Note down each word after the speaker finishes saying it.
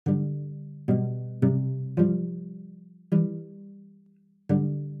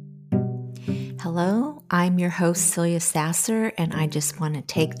Hello, I'm your host, Celia Sasser, and I just want to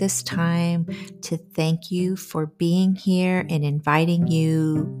take this time to thank you for being here and inviting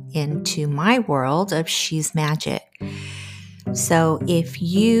you into my world of She's Magic. So, if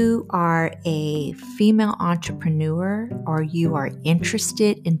you are a female entrepreneur or you are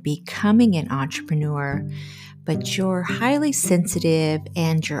interested in becoming an entrepreneur, but you're highly sensitive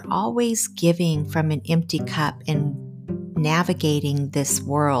and you're always giving from an empty cup and navigating this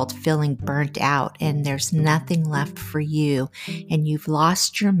world feeling burnt out and there's nothing left for you and you've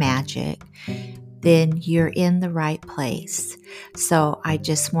lost your magic, then you're in the right place. So I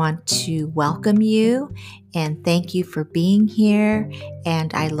just want to welcome you and thank you for being here.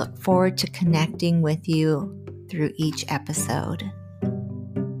 And I look forward to connecting with you through each episode.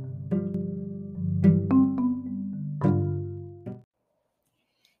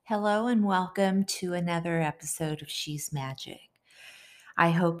 Hello and welcome to another episode of She's Magic. I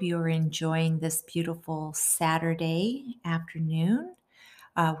hope you are enjoying this beautiful Saturday afternoon,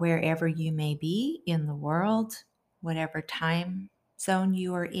 wherever you may be in the world, whatever time zone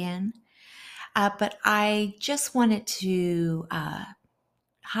you are in. But I just wanted to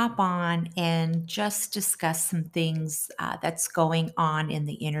hop on and just discuss some things that's going on in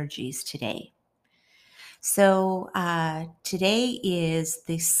the energies today. So today is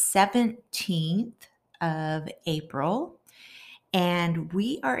the 17th of April, and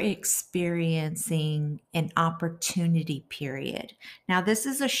we are experiencing an opportunity period. Now, this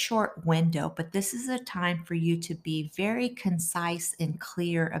is a short window, but this is a time for you to be very concise and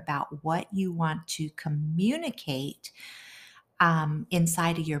clear about what you want to communicate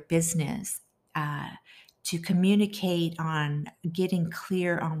inside of your business. To communicate on getting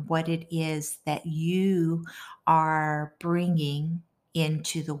clear on what it is that you are bringing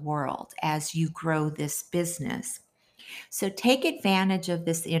into the world as you grow this business. So take advantage of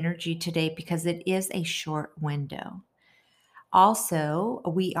this energy today because it is a short window. Also,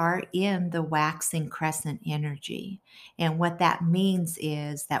 we are in the waxing crescent energy. And what that means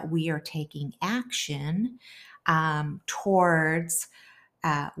is that we are taking action towards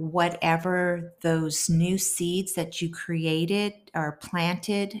whatever those new seeds that you created or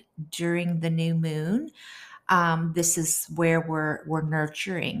planted during the new moon. This is where we're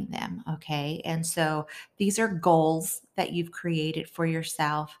nurturing them. Okay. And so these are goals that you've created for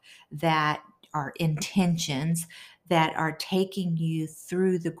yourself that are intentions that are taking you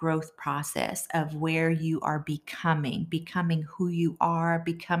through the growth process of where you are becoming who you are,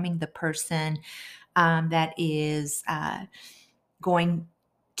 becoming the person that is going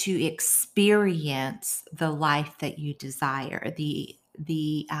to experience the life that you desire, the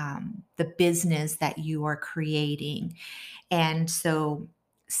business that you are creating. And so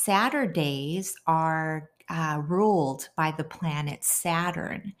Saturdays are ruled by the planet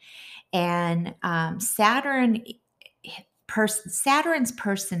Saturn, and Saturn's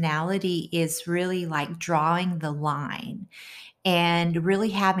personality is really like drawing the line and really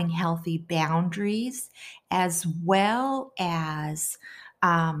having healthy boundaries, as well as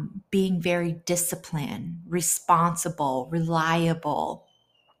being very disciplined, responsible, reliable.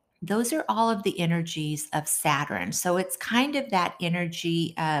 Those are all of the energies of Saturn. So it's kind of that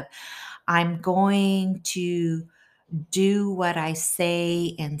energy of I'm going to do what I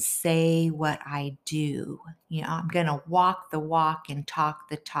say and say what I do. You know, I'm going to walk the walk and talk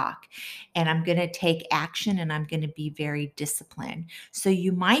the talk. And I'm going to take action and I'm going to be very disciplined. So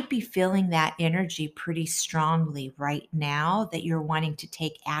you might be feeling that energy pretty strongly right now that you're wanting to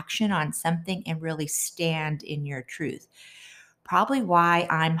take action on something and really stand in your truth. Probably why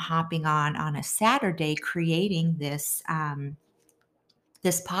I'm hopping on a Saturday creating this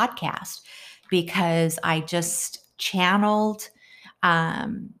podcast, because I just channeled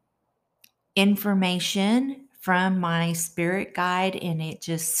um, information from my spirit guide and it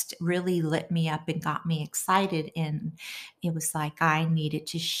just really lit me up and got me excited. And it was like I needed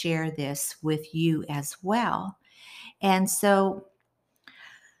to share this with you as well. And so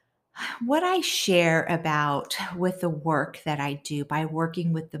what I share about with the work that I do by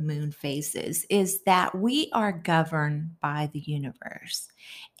working with the moon phases is that we are governed by the universe,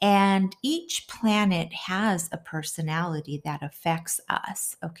 and each planet has a personality that affects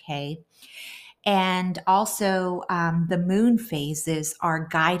us. Okay. And also, the moon phases are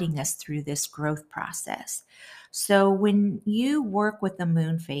guiding us through this growth process. So, when you work with the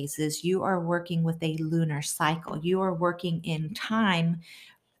moon phases, you are working with a lunar cycle. You are working in time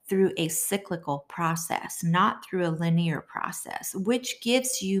through a cyclical process, not through a linear process, which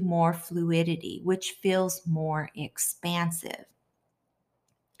gives you more fluidity, which feels more expansive.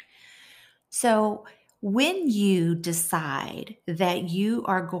 So, When you decide that you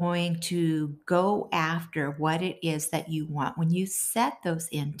are going to go after what it is that you want, when you set those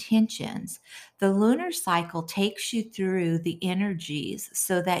intentions, the lunar cycle takes you through the energies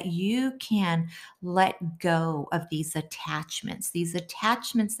so that you can let go of these attachments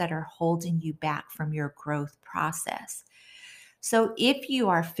that are holding you back from your growth process. So if you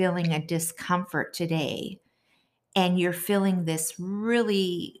are feeling a discomfort today and you're feeling this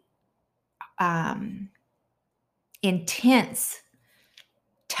really um, intense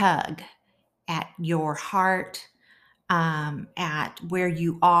tug at your heart, at where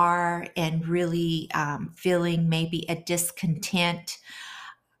you are, and really feeling maybe a discontent,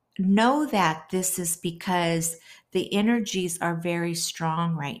 know that this is because the energies are very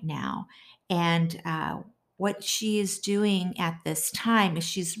strong right now. And what she is doing at this time is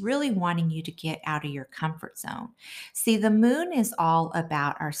she's really wanting you to get out of your comfort zone. See, the moon is all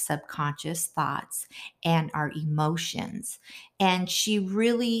about our subconscious thoughts and our emotions. And she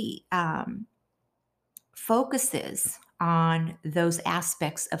really focuses on those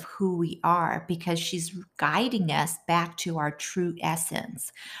aspects of who we are because she's guiding us back to our true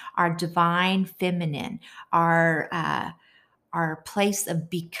essence, our divine feminine, our place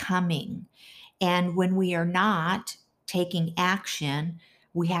of becoming. And when we are not taking action,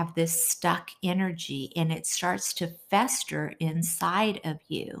 we have this stuck energy and it starts to fester inside of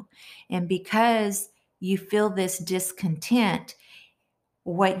you. And because you feel this discontent,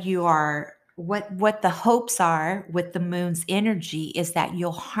 what the hopes are with the moon's energy is that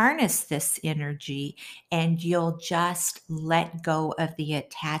you'll harness this energy and you'll just let go of the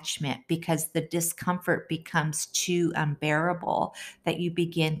attachment because the discomfort becomes too unbearable, that you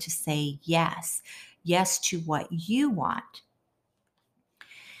begin to say yes to what you want.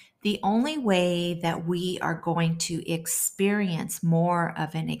 The only way that we are going to experience more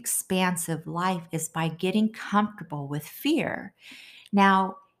of an expansive life is by getting comfortable with fear.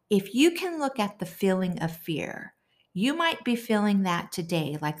 Now, if you can look at the feeling of fear, you might be feeling that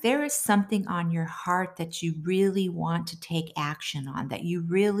today. Like there is something on your heart that you really want to take action on, that you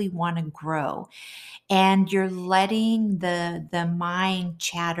really want to grow. And you're letting the mind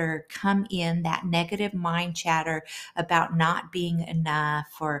chatter come in, that negative mind chatter about not being enough,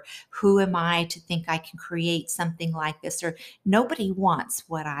 or who am I to think I can create something like this, or nobody wants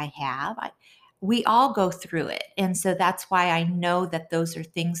what I have. We all go through it. And so that's why I know that those are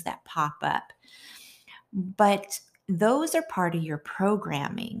things that pop up. But those are part of your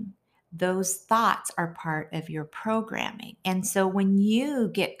programming. Those thoughts are part of your programming. And so when you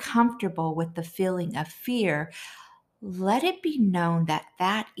get comfortable with the feeling of fear, let it be known that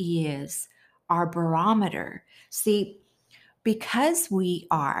that is our barometer. See, because we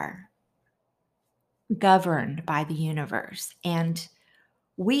are governed by the universe and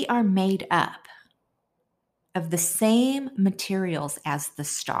we are made up of the same materials as the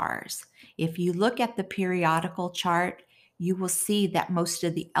stars. If you look at the periodical chart, you will see that most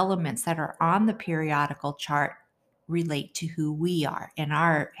of the elements that are on the periodical chart relate to who we are and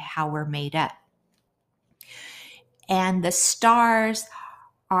how we're made up. And the stars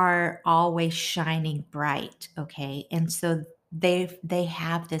are always shining bright, okay? And so they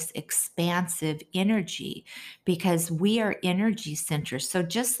have this expansive energy because we are energy centers. So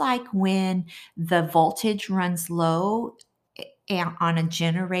just like when the voltage runs low on a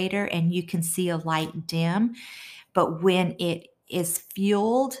generator and you can see a light dim, but when it is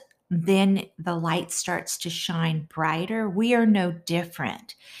fueled, then the light starts to shine brighter. We are no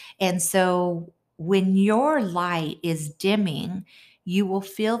different. And so when your light is dimming, you will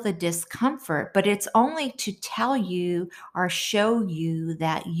feel the discomfort, but it's only to tell you or show you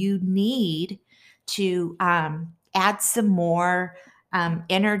that you need to add some more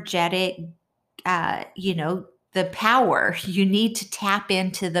energetic, the power. You need to tap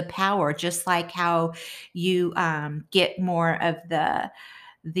into the power, just like how you get more of the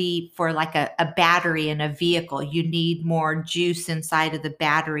for like a battery in a vehicle, you need more juice inside of the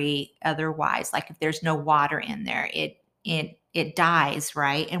battery. Otherwise, like if there's no water in there, it dies,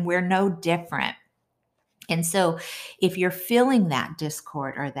 right? And we're no different. And so if you're feeling that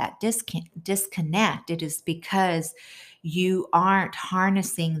discord or that disconnect, it is because you aren't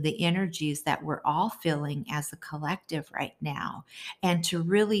harnessing the energies that we're all feeling as a collective right now. And to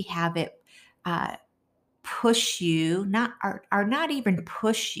really have it push you, not or not even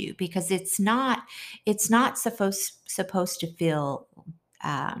push you, because it's not supposed to feel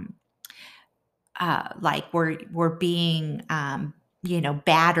um, like we're being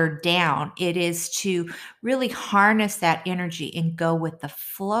battered down. It is to really harness that energy and go with the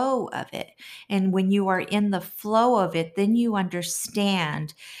flow of it. And when you are in the flow of it, then you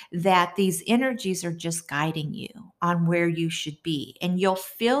understand that these energies are just guiding you on where you should be. And you'll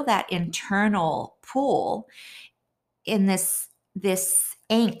feel that internal pull in this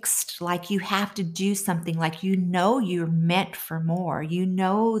angst, like you have to do something, like you're meant for more. You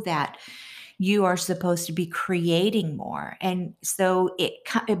know that you are supposed to be creating more. And so it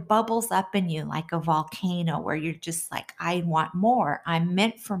bubbles up in you like a volcano, where you're just like, I want more. I'm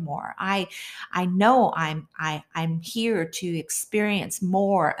meant for more. I know I'm here to experience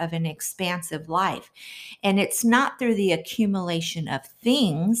more of an expansive life. And it's not through the accumulation of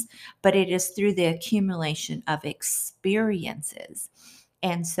things, but it is through the accumulation of experiences.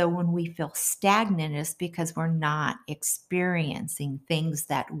 And so when we feel stagnant, it's because we're not experiencing things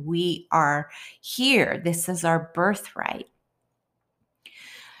that we are here. This is our birthright.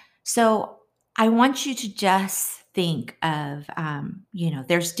 So I want you to just think of,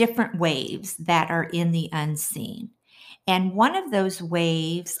 there's different waves that are in the unseen. And one of those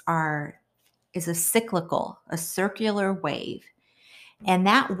waves is a circular wave. And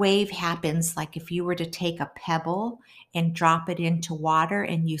that wave happens like if you were to take a pebble and drop it into water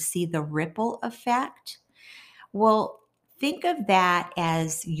and you see the ripple effect. Well, think of that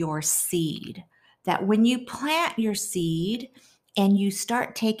as your seed. That when you plant your seed and you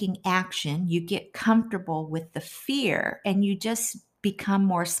start taking action, you get comfortable with the fear and you just become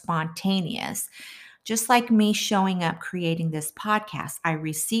more spontaneous. Just like me showing up creating this podcast, I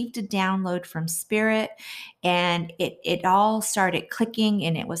received a download from Spirit and it all started clicking,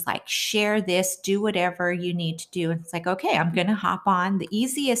 and it was like, share this, do whatever you need to do. And it's like, okay, I'm going to hop on. The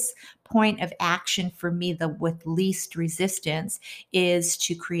easiest point of action for me, the with least resistance, is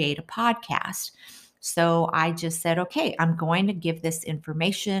to create a podcast. So I just said, okay, I'm going to give this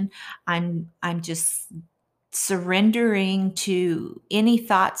information. I'm just surrendering to any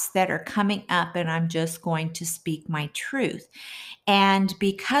thoughts that are coming up, and I'm just going to speak my truth. And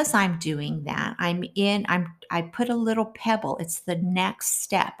because I'm doing that, I put a little pebble. It's the next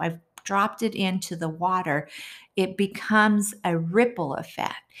step. I've dropped it into the water. It becomes a ripple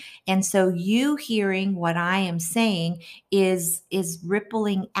effect. And so you hearing what I am saying is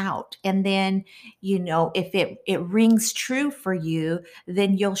rippling out. And then, if it rings true for you,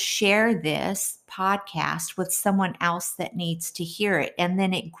 then you'll share this podcast with someone else that needs to hear it. And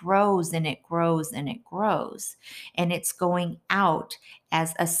then it grows and it grows and it grows. And it's going out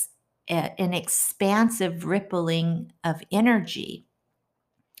as an expansive rippling of energy.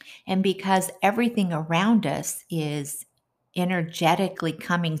 And because everything around us is energetically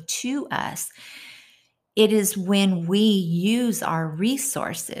coming to us, it is when we use our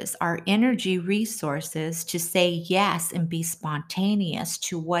resources, our energy resources, to say yes and be spontaneous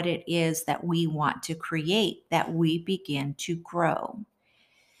to what it is that we want to create, that we begin to grow.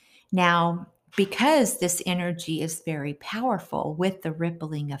 Now, because this energy is very powerful with the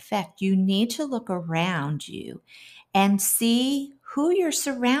rippling effect, you need to look around you and see who you're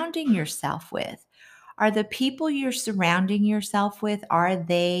surrounding yourself with. Are the people you're surrounding yourself with, are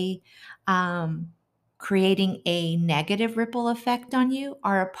they creating a negative ripple effect on you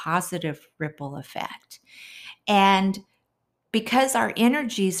or a positive ripple effect? And because our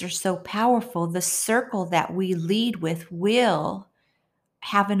energies are so powerful, the circle that we lead with will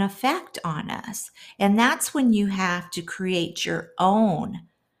have an effect on us. And that's when you have to create your own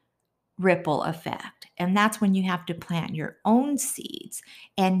ripple effect. And that's when you have to plant your own seeds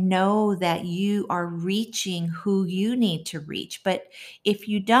and know that you are reaching who you need to reach. But if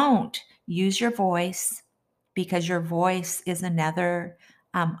you don't, use your voice, because your voice is another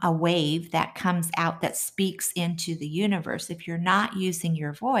a wave that comes out that speaks into the universe. If you're not using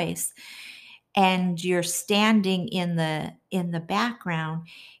your voice and you're standing in the background,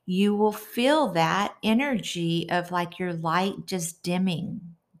 you will feel that energy of like your light just dimming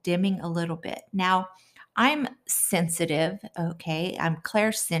a little bit. Now, I'm sensitive, okay? I'm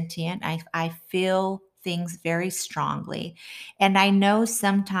clairsentient. I feel things very strongly. And I know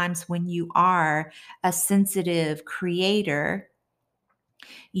sometimes when you are a sensitive creator,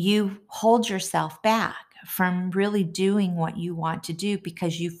 you hold yourself back from really doing what you want to do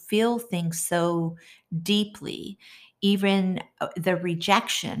because you feel things so deeply, even the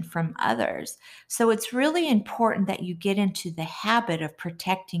rejection from others. So it's really important that you get into the habit of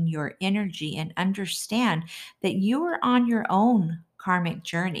protecting your energy and understand that you are on your own karmic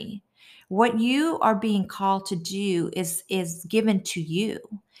journey. What you are being called to do is given to you.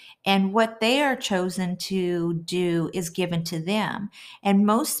 And what they are chosen to do is given to them. And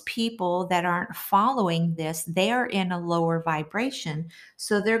most people that aren't following this, they are in a lower vibration.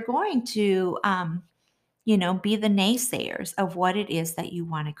 So they're going to, be the naysayers of what it is that you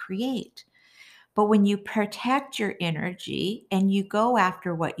want to create. But when you protect your energy and you go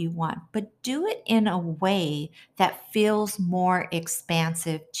after what you want, but do it in a way that feels more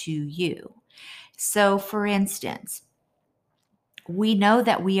expansive to you. So, for instance, we know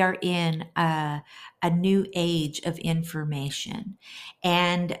that we are in a new age of information,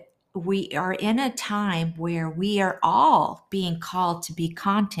 and we are in a time where we are all being called to be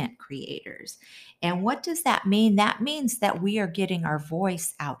content creators. And what does that mean? That means that we are getting our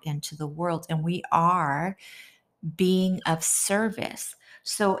voice out into the world and we are being of service.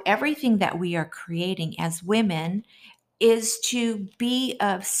 So, everything that we are creating as women is to be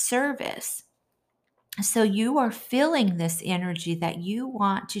of service. So you are feeling this energy that you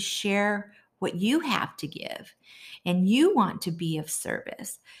want to share what you have to give and you want to be of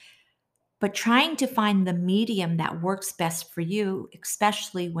service. But trying to find the medium that works best for you,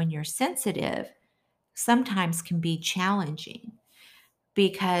 especially when you're sensitive, sometimes can be challenging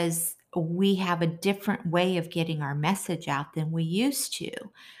because we have a different way of getting our message out than we used to.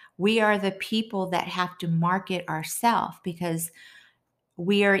 We are the people that have to market ourselves because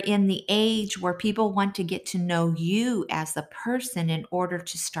we are in the age where people want to get to know you as a person in order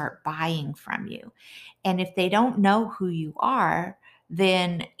to start buying from you. And if they don't know who you are,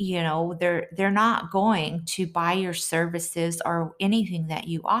 then they're not going to buy your services or anything that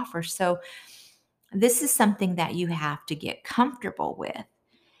you offer. So this is something that you have to get comfortable with.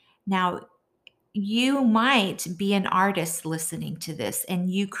 Now, you might be an artist listening to this and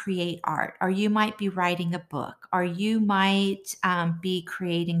you create art, or you might be writing a book, or you might be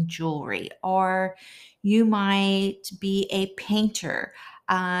creating jewelry, or you might be a painter.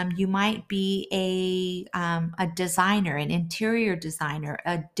 You might be a designer, an interior designer,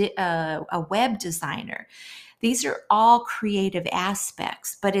 a web designer. These are all creative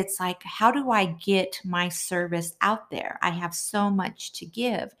aspects, but it's like, how do I get my service out there? I have so much to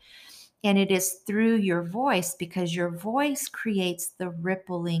give. And it is through your voice, because your voice creates the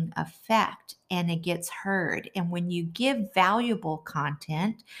rippling effect and it gets heard. And when you give valuable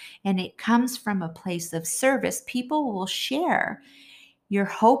content and it comes from a place of service, people will share. You're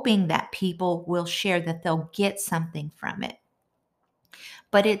hoping that people will share, that they'll get something from it.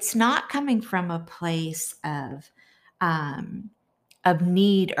 But it's not coming from a place um, of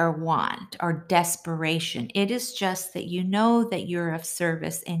need or want or desperation. It is just that you know that you're of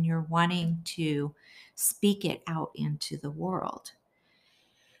service and you're wanting to speak it out into the world.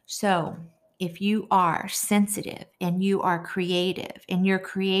 So, if you are sensitive and you are creative and you're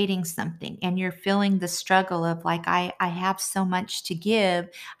creating something and you're feeling the struggle of like, I have so much to give,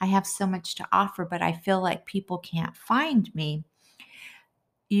 I have so much to offer, but I feel like people can't find me,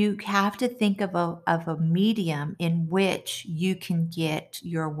 you have to think of a medium in which you can get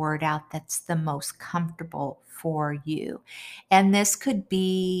your word out that's the most comfortable for you. And this could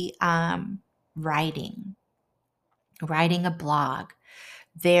be writing, writing a blog.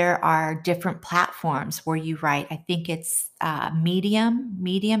 There are different platforms where you write. I think it's Medium.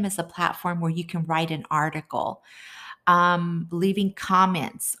 Medium is a platform where you can write an article, leaving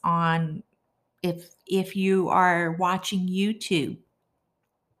comments on, if you are watching YouTube,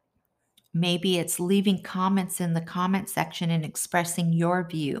 maybe it's leaving comments in the comment section and expressing your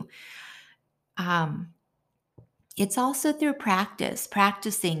view. Um, it's also through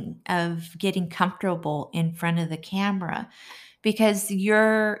practicing of getting comfortable in front of the camera, because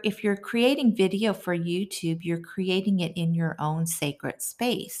if you're creating video for YouTube, you're creating it in your own sacred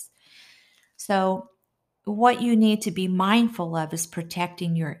space. So what you need to be mindful of is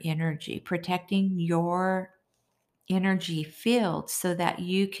protecting your energy, protecting your energy field so that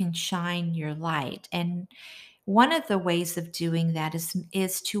you can shine your light. And one of the ways of doing that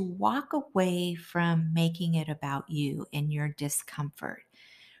is to walk away from making it about you and your discomfort.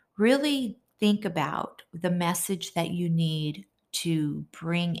 Really think about the message that you need to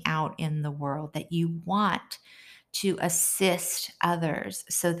bring out in the world, that you want to assist others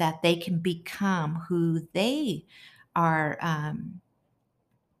so that they can become who they are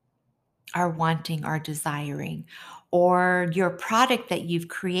wanting or desiring, or your product that you've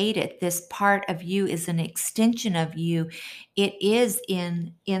created, this part of you is an extension of you. It is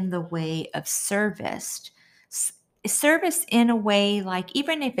in the way of service in a way, like,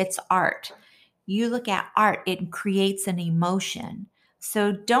 even if it's art, you look at art, it creates an emotion.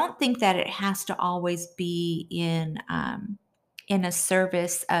 So don't think that it has to always be in a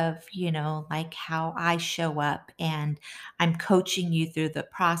service of, like how I show up and I'm coaching you through the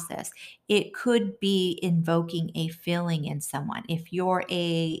process. It could be invoking a feeling in someone. If you're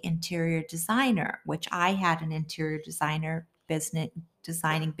a interior designer, which I had an interior designer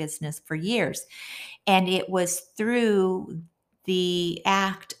designing business for years, and it was through the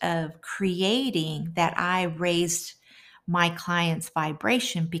act of creating that I raised my clients'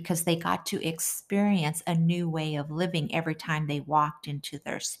 vibration because they got to experience a new way of living every time they walked into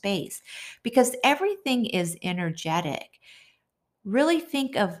their space. Because everything is energetic. Really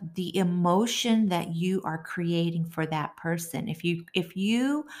think of the emotion that you are creating for that person. If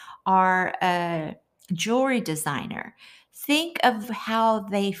you are a jewelry designer, think of how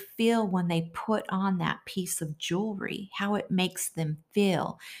they feel when they put on that piece of jewelry, how it makes them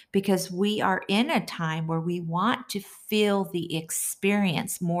feel, because we are in a time where we want to feel the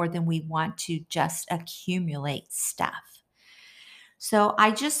experience more than we want to just accumulate stuff. So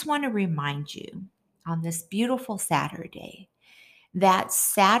I just want to remind you on this beautiful Saturday that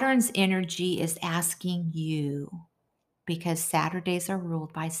Saturn's energy is asking you, because Saturdays are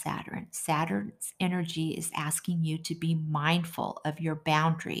ruled by Saturn. Saturn's energy is asking you to be mindful of your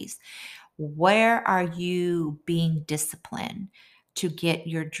boundaries. Where are you being disciplined to get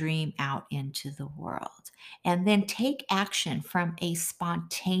your dream out into the world? And then take action from a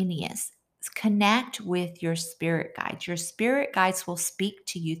spontaneous. Connect with your spirit guides. Your spirit guides will speak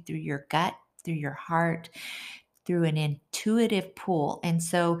to you through your gut, through your heart, through an intuitive pull. And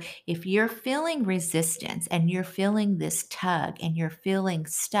so if you're feeling resistance and you're feeling this tug and you're feeling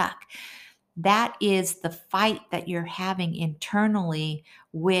stuck, that is the fight that you're having internally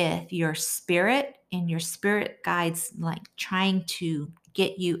with your spirit, and your spirit guides like trying to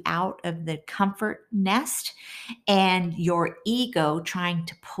get you out of the comfort nest, and your ego trying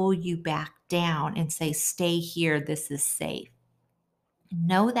to pull you back down and say, stay here, this is safe.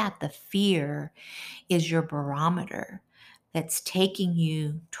 Know that the fear is your barometer that's taking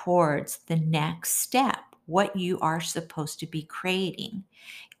you towards the next step, what you are supposed to be creating.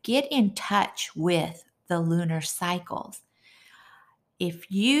 Get in touch with the lunar cycles.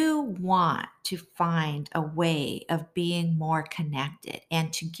 If you want to find a way of being more connected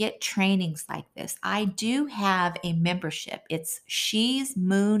and to get trainings like this, I do have a membership. It's She's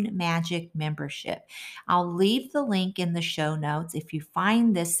Moon Magic membership. I'll leave the link in the show notes if you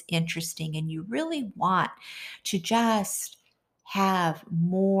find this interesting and you really want to just have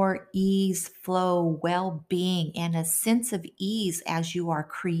more ease, flow, well being, and a sense of ease as you are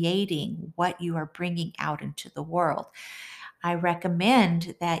creating what you are bringing out into the world. I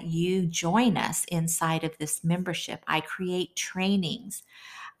recommend that you join us inside of this membership. I create trainings.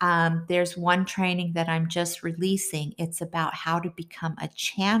 There's one training that I'm just releasing. It's about how to become a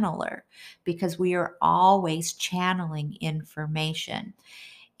channeler, because we are always channeling information.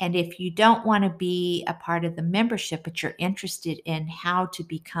 And if you don't want to be a part of the membership, but you're interested in how to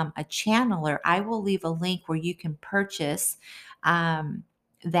become a channeler, I will leave a link where you can purchase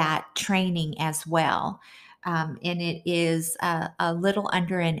that training as well. And it is a little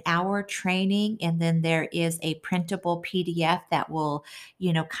under an hour training. And then there is a printable PDF that will,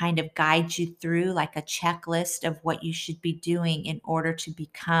 kind of guide you through like a checklist of what you should be doing in order to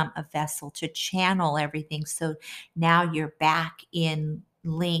become a vessel to channel everything. So now you're back in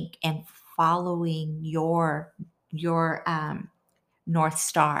link and following your North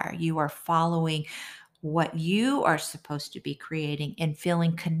Star. You are following what you are supposed to be creating and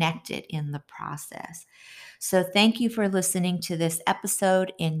feeling connected in the process. So thank you for listening to this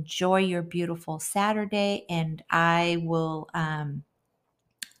episode. Enjoy your beautiful Saturday, and I will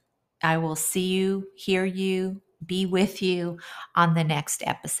see you, hear you, be with you on the next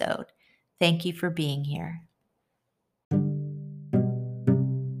episode. Thank you for being here.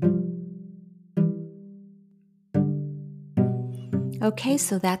 Okay,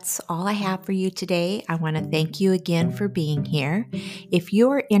 so that's all I have for you today. I want to thank you again for being here. If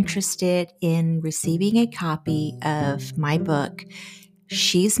you're interested in receiving a copy of my book,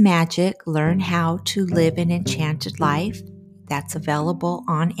 She's Magic, Learn How to Live an Enchanted Life, that's available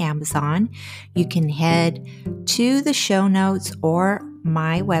on Amazon. You can head to the show notes or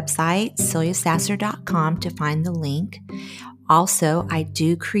my website, celiasasser.com, to find the link. Also, I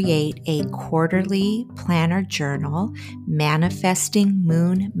do create a quarterly planner journal, Manifesting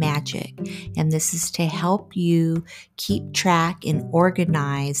Moon Magic, and this is to help you keep track and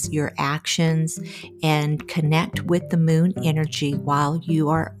organize your actions and connect with the moon energy while you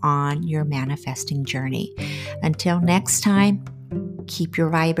are on your manifesting journey. Until next time, keep your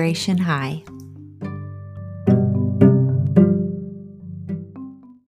vibration high.